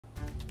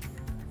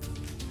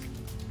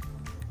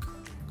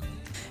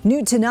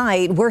New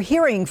tonight, we're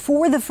hearing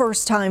for the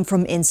first time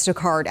from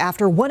Instacart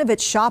after one of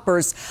its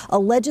shoppers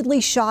allegedly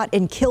shot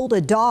and killed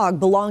a dog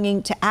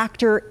belonging to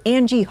actor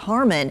Angie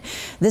Harmon.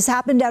 This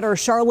happened at her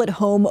Charlotte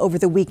home over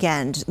the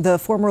weekend. The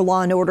former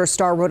Law & Order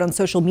star wrote on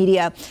social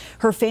media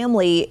her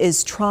family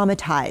is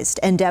traumatized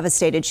and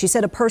devastated. She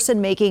said a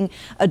person making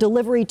a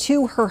delivery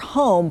to her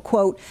home,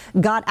 quote,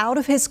 got out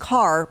of his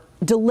car,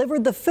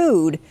 delivered the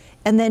food,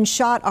 and then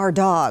shot our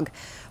dog.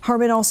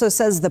 Harmon also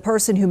says the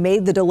person who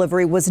made the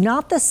delivery was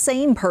not the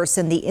same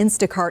person the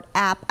Instacart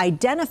app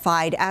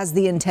identified as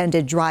the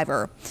intended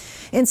driver.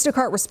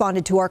 Instacart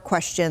responded to our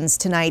questions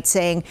tonight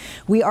saying,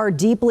 "We are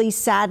deeply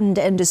saddened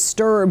and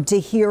disturbed to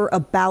hear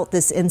about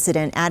this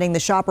incident," adding the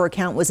shopper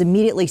account was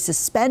immediately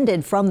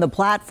suspended from the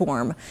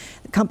platform.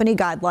 The company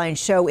guidelines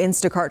show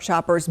Instacart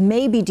shoppers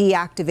may be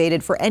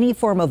deactivated for any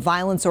form of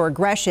violence or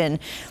aggression.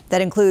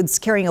 That includes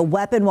carrying a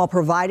weapon while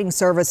providing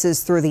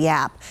services through the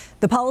app.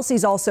 The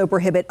policies also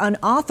prohibit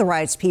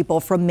unauthorized people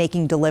from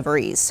making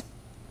deliveries.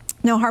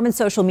 Now, Harmon's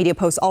social media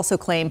posts also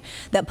claim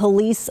that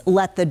police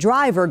let the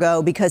driver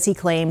go because he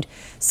claimed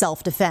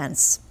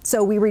self-defense.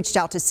 So we reached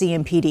out to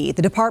CMPD.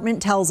 The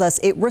department tells us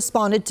it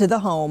responded to the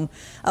home.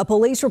 A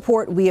police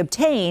report we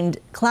obtained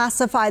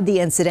classified the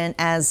incident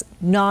as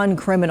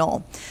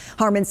non-criminal.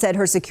 Harmon said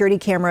her security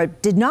camera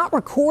did not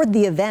record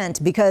the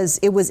event because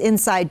it was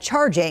inside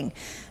charging.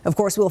 Of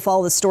course, we'll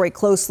follow the story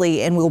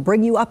closely and we'll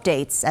bring you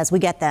updates as we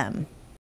get them.